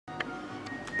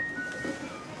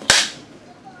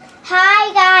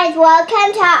Hi guys,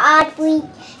 welcome to Audrey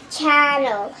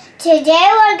channel. Today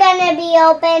we're gonna be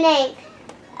opening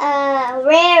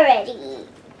Rarity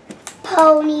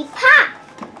Pony Pop.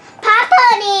 Pop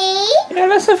Pony! Yeah,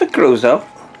 let's have a close up.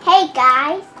 Hey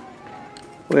guys.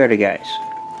 Where are the guys?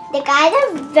 The guys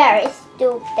are very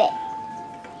stupid.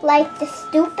 Like the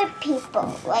stupid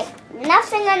people. Like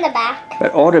nothing on the back.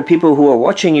 But all the people who are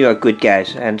watching you are good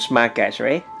guys and smart guys,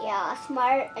 right? Yeah,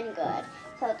 smart and good.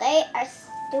 So they are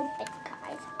stupid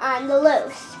guys on the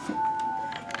loose.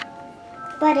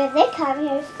 But if they come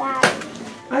here, stop.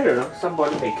 I don't know.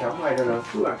 Somebody may come. I don't know.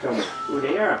 Who are coming? Who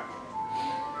they are?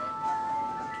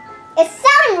 It's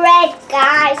some red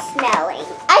guy smelling.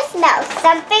 I smell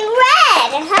something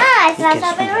red. Huh? I smell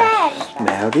something red.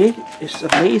 Smelled it? It's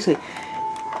amazing.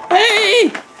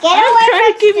 Hey! Get I'm away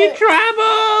trying from to give you Stu.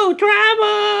 trouble!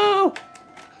 Trouble!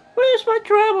 Where's my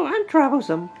trouble? I'm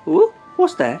troublesome. Ooh,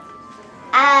 what's that?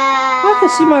 I can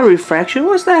see my reflection.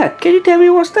 What's that? Can you tell me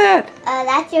what's that?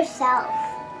 That's yourself.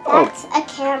 That's a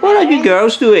camera. What are you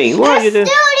girls doing? What are you doing?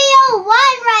 Studio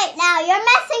One right now. You're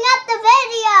messing up the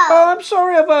video. Oh, I'm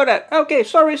sorry about that. Okay,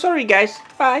 sorry guys.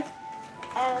 Bye.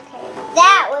 Okay,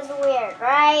 that was weird,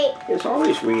 right? It's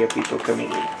always weird people coming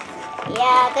in.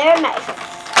 Yeah, they're nice.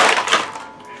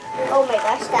 Oh my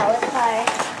gosh, that was hard.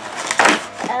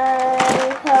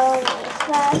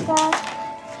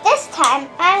 This time,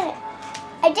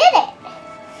 I did it.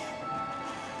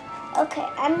 Okay,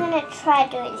 I'm gonna try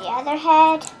doing the other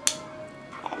head.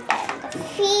 And then the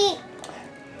feet.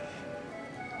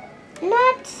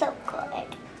 Not so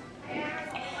good.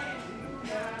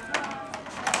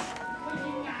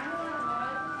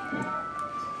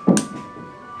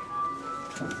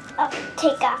 Oh,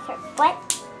 take off her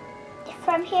butt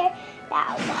from here.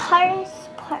 Now the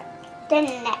hardest part, the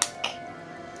neck.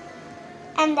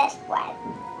 And this one.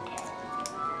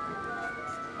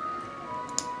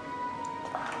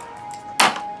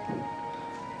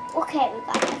 Okay, we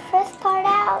got the first part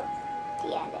out.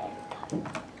 The other part.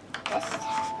 This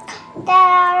time.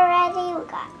 That already. We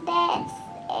got this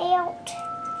out.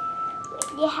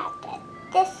 You have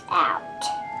this out.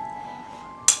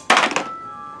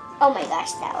 Oh my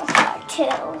gosh, that was hard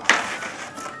too.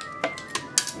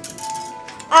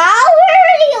 I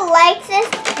really like this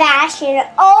fashion,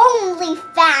 only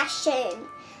fashion.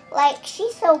 Like,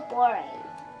 she's so boring.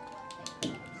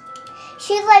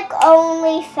 She's like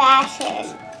only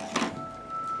fashion.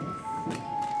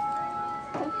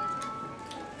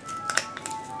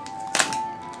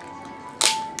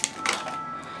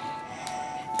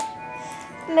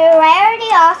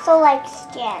 Rarity also likes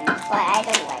gems, but I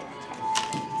don't like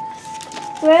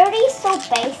gems. Rarity's so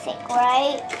basic,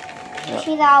 right? Yep.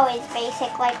 She's always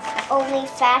basic, like only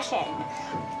fashion.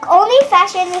 Only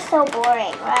fashion is so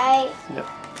boring, right? Yep.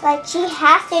 Like she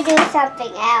has to do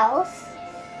something else.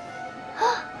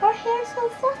 Her hair's so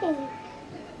fluffy.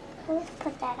 Let's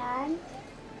put that on.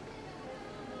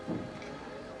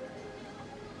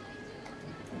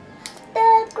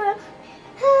 The girl.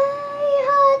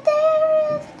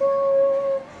 There is no,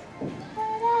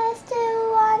 but I still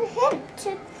want him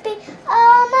to be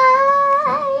all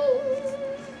mine.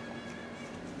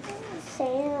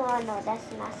 Saying, oh no, that's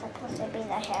not supposed to be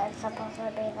the hair, it's supposed to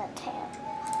be the tail.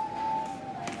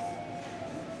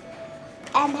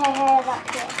 And her hair is up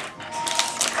here.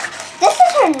 This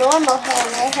is her normal hair,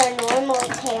 and her normal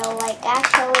tail. Like,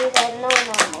 actually, there's no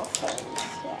normal things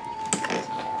here.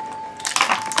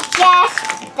 Just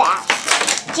that.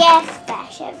 Just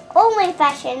fashion. Only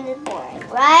fashion is boring,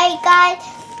 right guys?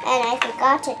 And I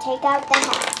forgot to take out the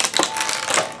hat.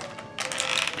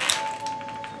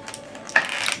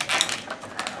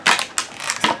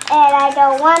 And I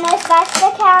don't want to scratch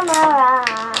the camera.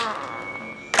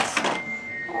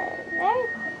 Very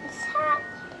cool. This hat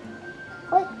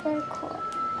looks very cool.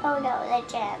 Oh no, the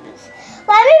gems.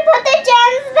 Let me put the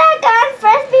gems back on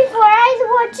first before I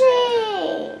switch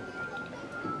it.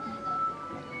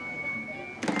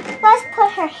 Let's put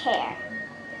her hair.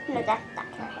 No, that's not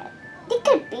her hair. It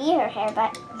could be her hair,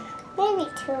 but maybe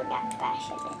too not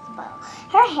fashion as well.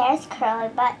 Her hair's curly,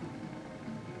 but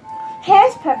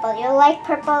hair's purple. You like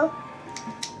purple?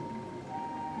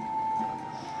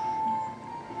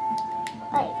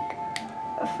 Like,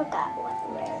 I forgot what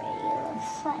Rarity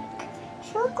looks like.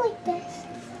 She looks like this.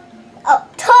 Oh,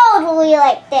 totally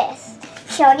like this.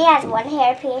 She only has one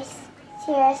hairpiece.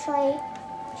 Seriously.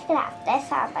 She could have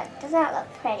this on, but it does not look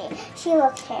pretty. She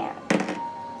looks terrible.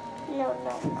 No.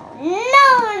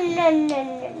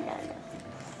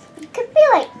 It could be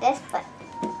like this, but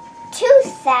too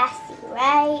sassy,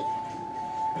 right?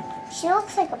 She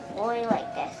looks like a boy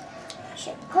like this.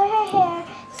 Should put her hair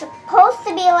supposed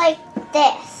to be like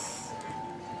this.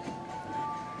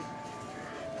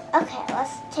 Okay,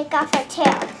 let's take off her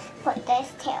tail. Put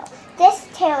this tail. This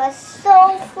tail is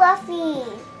so fluffy.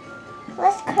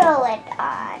 Let's curl it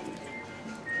on.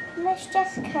 Let's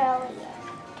just curl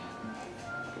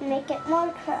it. Make it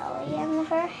more curly. And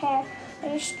her hair,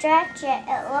 when you stretch it,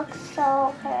 it looks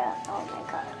so curly. Oh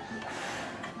my god.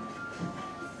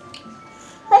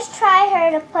 Let's try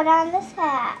her to put on this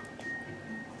hat.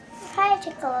 Try to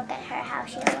take a look at her, how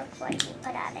she looks when she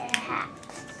put on her hat.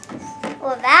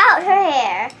 Without her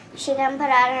hair, she can put on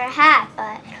her hat,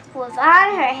 but with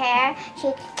on her hair,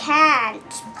 she can't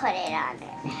put it on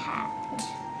her hat.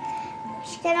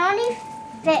 She can only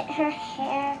fit her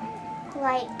hair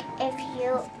like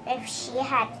if she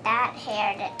had that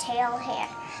hair, the tail hair.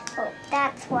 So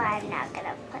that's why I'm not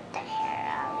gonna put the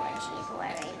hair on when she's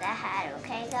wearing the hat,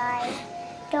 okay guys?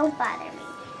 Don't bother me.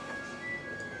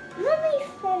 Let me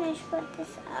finish put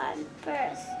this on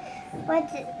first.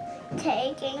 What's it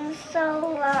taking so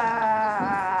long?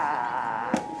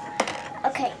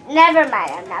 Okay, never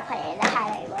mind. I'm not putting the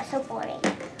hat anymore. So boring.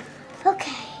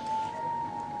 Okay.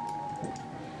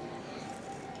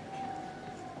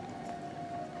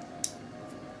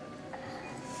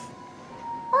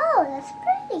 Oh, that's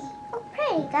pretty. Oh,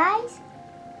 pretty, guys.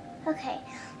 Okay,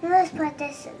 let's put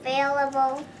this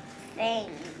available thing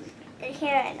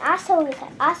here, and also we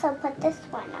can also put this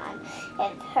one on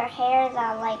if her hair is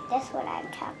on like this one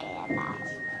I'm talking about.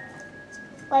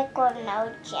 Like with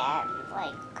no gem,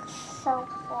 like so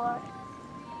bored.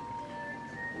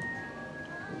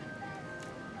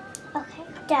 Okay,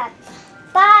 done.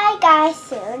 Bye guys,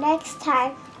 see you next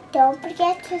time. Don't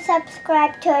forget to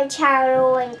subscribe to our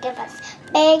channel and give us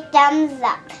big thumbs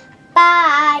up.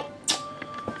 Bye!